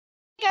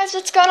Hey guys,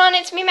 what's going on?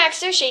 It's me, Max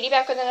Shady,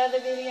 back with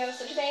another video.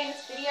 So today in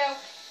this video,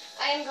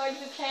 I am going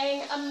to be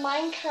playing a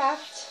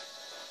Minecraft.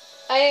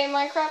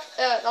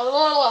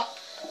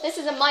 This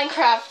is a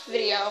Minecraft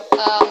video.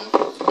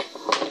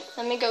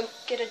 Let me go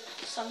get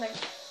something.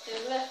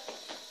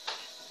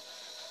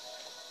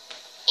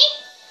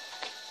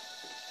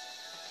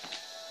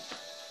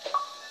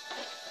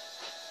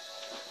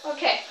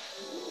 Okay.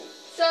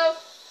 So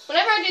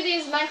whenever I do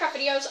these Minecraft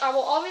videos, I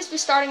will always be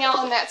starting out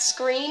on that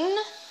screen.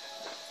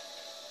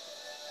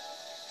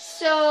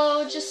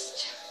 So,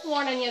 just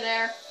warning you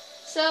there.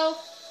 So,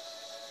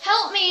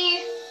 help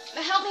me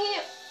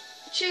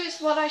choose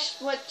what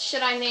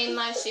should I name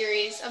my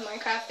series of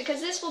Minecraft,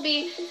 because this will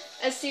be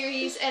a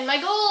series, and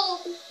my goal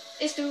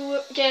is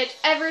to get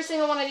every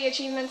single one of the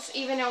achievements,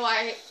 even though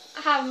I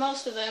have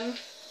most of them.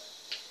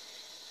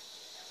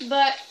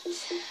 But,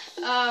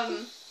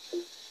 I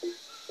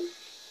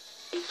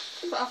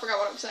forgot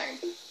what I'm saying.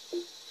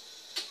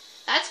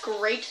 That's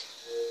great.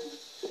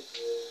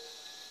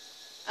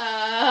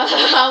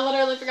 I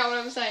literally forgot what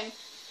I was saying.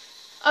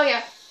 Oh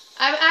yeah,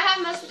 I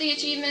have most of the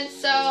achievements,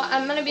 so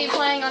I'm going to be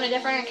playing on a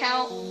different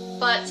account,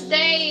 but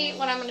today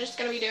what I'm just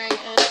going to be doing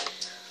is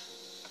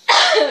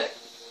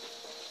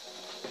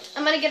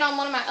I'm going to get on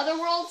one of my other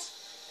worlds,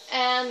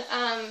 and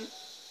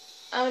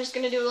I'm just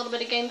going to do a little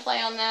bit of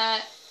gameplay on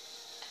that,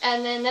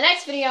 and then the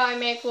next video I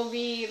make will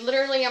be,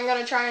 literally I'm going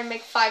to try and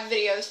make 5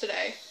 videos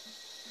today.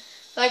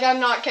 Like, I'm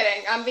not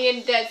kidding, I'm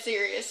being dead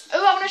serious.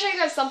 Oh, I want to show you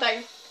guys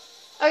something.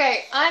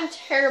 Okay, I'm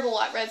terrible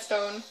at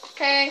redstone,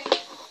 okay?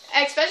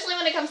 Especially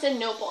when it comes to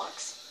note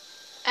blocks.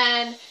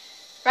 And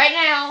right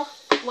now,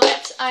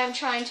 what I'm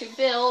trying to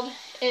build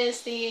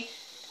is the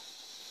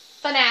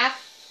FNAF,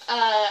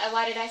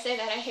 why did I say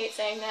that? I hate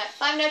saying that.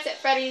 Five Nights at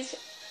Freddy's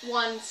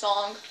 1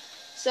 song.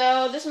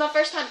 So this is my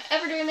first time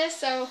ever doing this,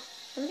 so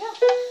here we go.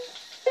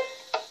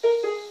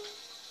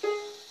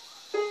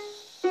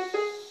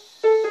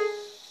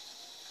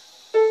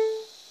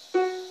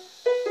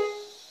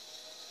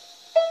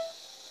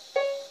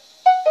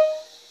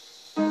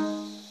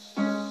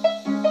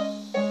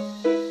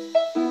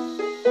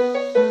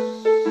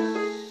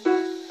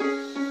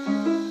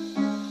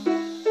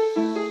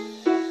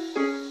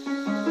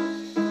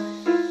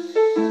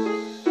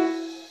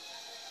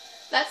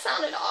 That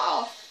sounded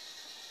off.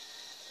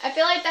 I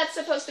feel like that's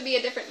supposed to be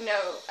a different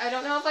note. I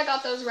don't know if I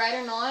got those right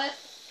or not.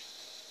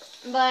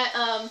 But,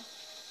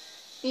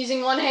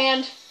 using one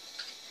hand.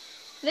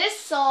 This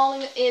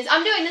song is,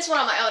 I'm doing this one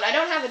on my own. I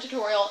don't have a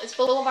tutorial. It's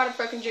Boulevard of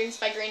Broken Dreams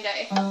by Green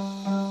Day.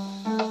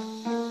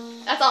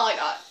 That's all I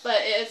got.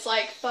 But it's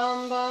like,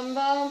 bum bum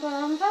bum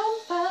bum bum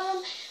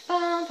bum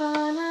bum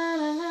bum na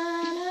na na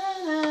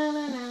na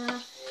na na.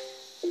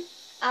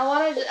 I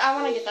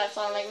wanna get that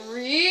song like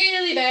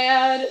really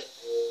bad.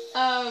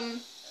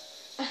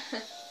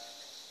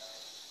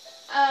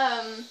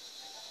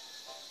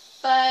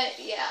 But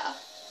yeah,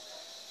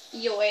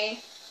 yoy.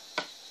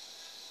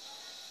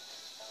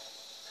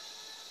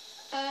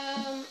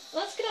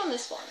 Let's get on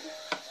this one.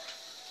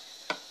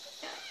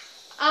 Yeah.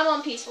 I'm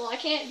on peaceful. I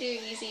can't do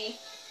easy.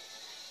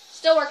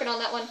 Still working on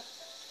that one.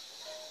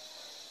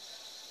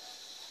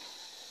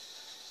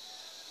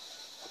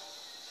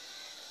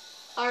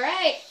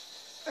 Alright,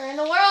 we're in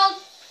the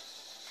world.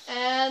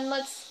 And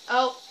let's,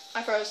 oh,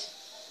 I froze.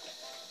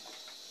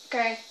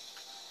 Okay.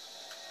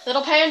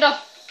 Little panda.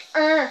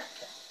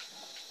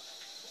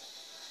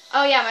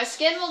 Oh yeah, my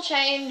skin will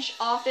change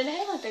often.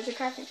 Hey look, there's a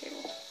crafting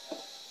table.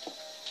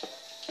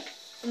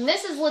 And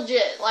this is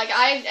legit. Like,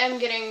 I am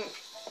getting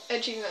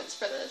achievements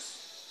for this.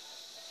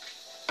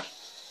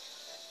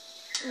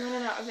 I'm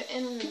running out of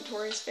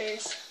inventory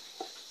space.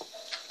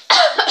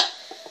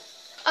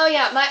 Oh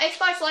yeah, my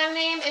Xbox Live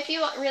name, if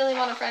you really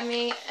want to friend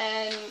me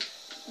and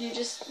you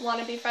just want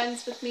to be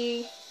friends with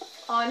me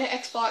on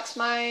Xbox,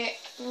 my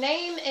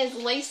name is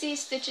Lacey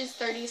Stitches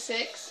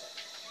 36.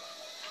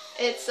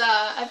 It's,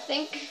 I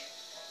think,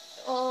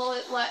 will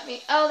it let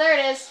me, oh, there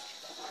it is.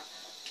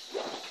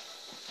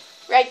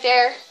 Right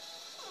there.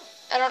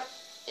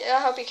 I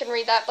hope you can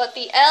read that, but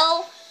the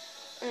L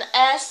and the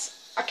S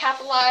are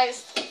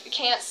capitalized. You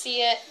can't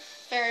see it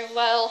very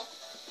well.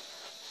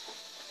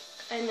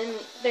 And then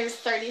there's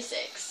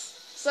 36.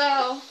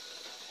 So,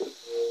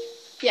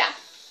 yeah,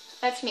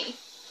 that's me.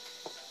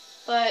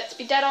 But to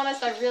be dead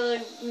honest, I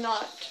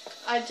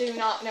do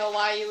not know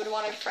why you would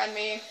want to friend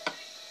me.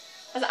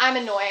 Because I'm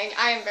annoying.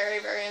 I am very,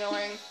 very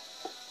annoying.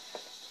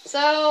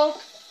 So,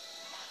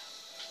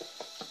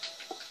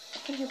 I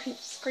can hear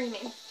people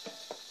screaming.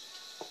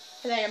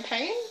 Are they in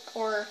pain?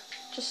 Or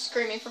just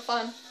screaming for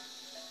fun?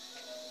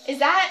 Is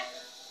that...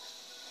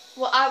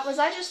 Well, was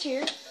I just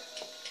here?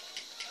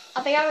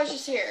 I think I was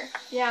just here.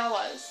 Yeah, I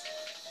was.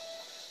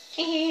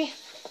 Hehe.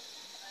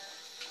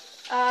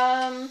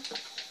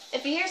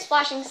 If you hear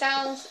splashing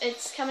sounds,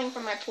 it's coming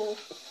from my pool.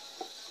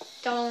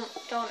 Don't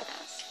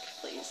ask,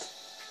 please.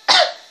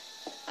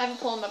 I have a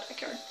pool in my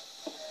backyard.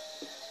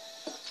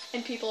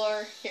 And people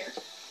are here.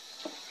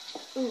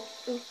 Ooh,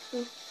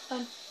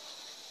 fun.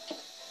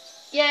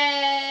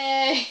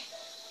 Yay!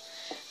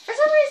 For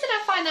some reason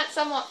I find that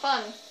somewhat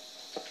fun.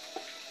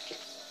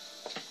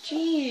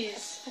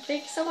 Jeez. I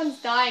think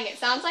someone's dying. It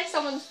sounds like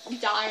someone's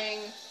dying.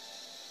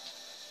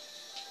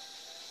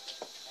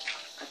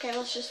 Okay,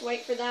 let's just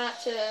wait for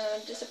that to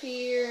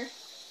disappear.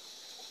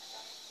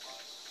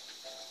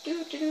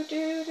 Do do do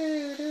do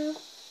do do.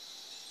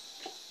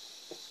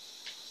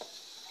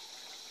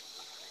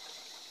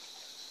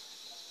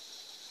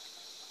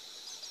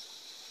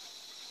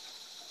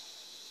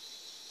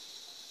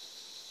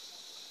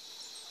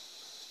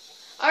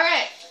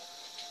 Alright.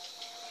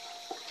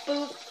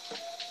 Boop.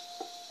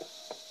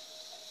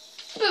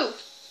 Boop.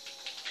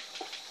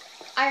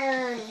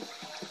 Iron.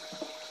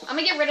 I'm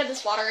gonna get rid of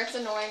this water, it's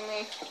annoying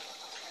me.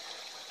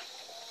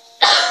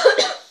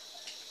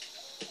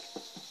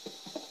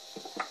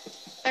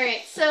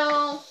 Alright,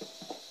 so...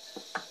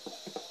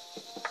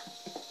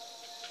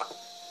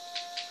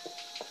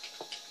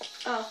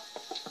 Oh.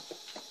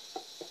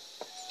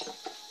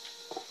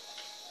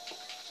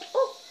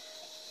 Oh.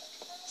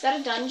 Is that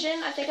a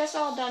dungeon? I think I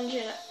saw a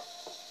dungeon.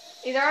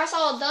 Either I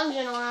saw a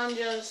dungeon or I'm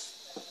just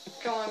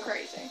going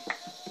crazy.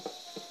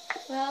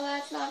 Well,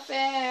 that's not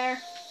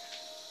fair.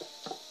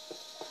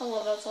 I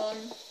love that song.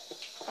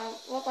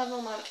 What level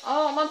am I on?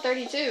 Oh, I'm on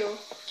 32.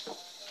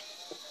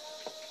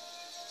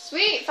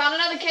 Sweet! Found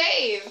another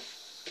cave!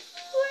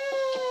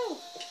 Woo!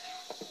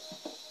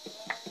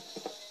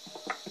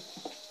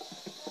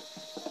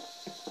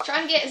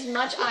 Trying to get as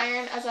much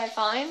iron as I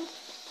find.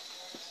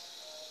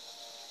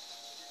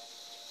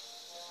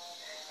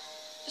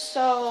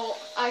 So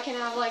I can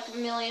have like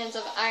millions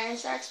of iron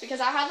stacks because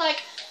I had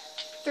like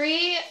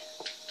 3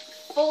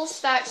 full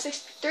stacks,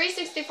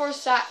 364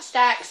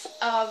 stacks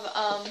of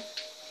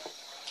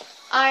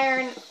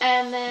iron,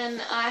 and then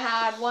I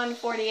had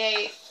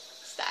 148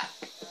 stack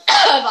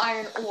of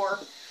iron ore.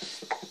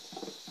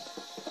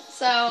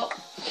 So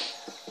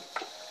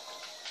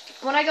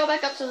when I go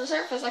back up to the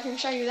surface, I can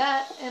show you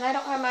that, and I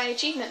don't have my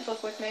achievement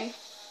book with me.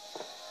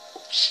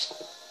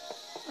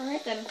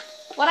 Alright then.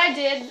 What I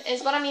did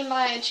is what I mean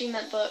by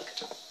achievement book.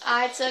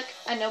 I took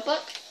a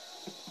notebook,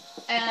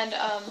 and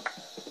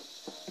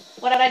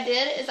what I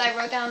did is I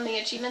wrote down the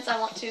achievements I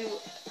want to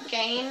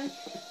gain,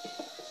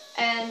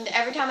 and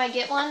every time I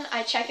get one,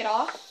 I check it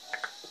off.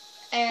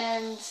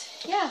 And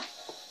yeah,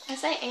 I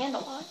say "and" a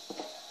lot.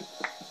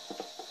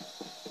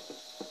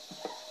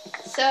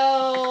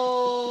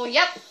 So,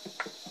 yep.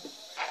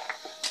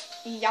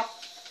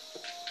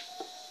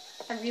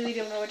 I really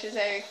don't know what to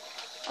say.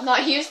 I'm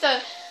not used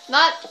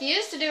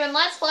to doing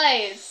Let's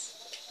Plays.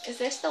 Is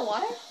there still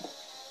water?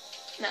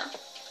 No.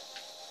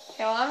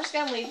 Okay, well, I'm just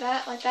gonna leave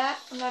that like that.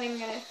 I'm not even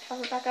gonna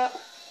cover it back up.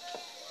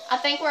 I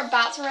think we're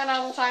about to run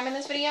out of time in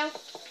this video,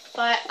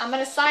 but I'm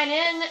gonna sign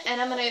in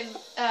and I'm gonna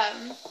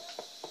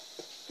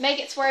make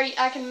it to where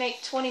I can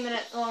make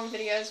 20-minute long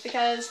videos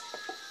because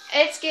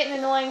it's getting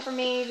annoying for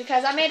me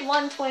because I made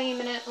one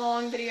 20-minute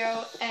long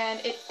video and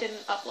it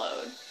didn't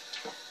upload.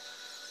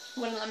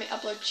 Wouldn't let me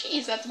upload.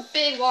 Jeez, that's a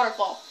big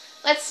waterfall.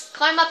 Let's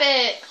climb up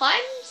it. Climb,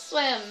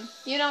 swim.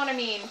 You know what I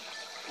mean.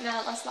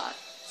 No, let's not.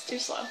 It's too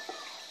slow.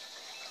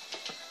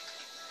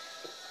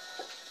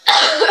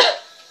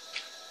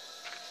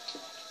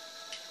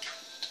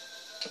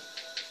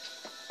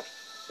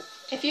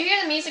 If you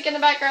hear the music in the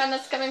background,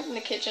 that's coming from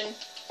the kitchen.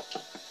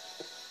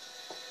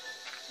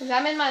 Because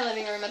I'm in my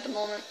living room at the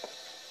moment.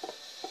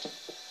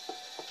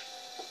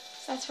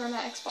 So that's where my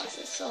Xbox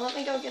is. So let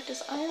me go get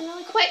this iron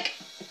really quick.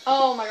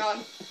 Oh my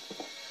god.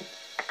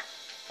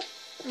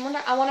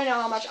 I want to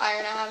know how much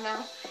iron I have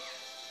now.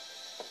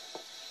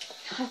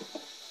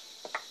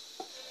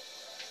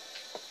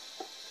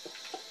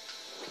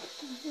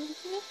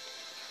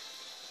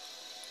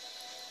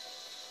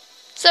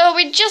 So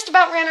we just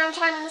about ran out of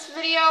time in this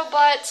video,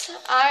 but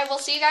I will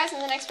see you guys in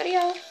the next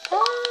video.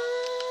 Bye!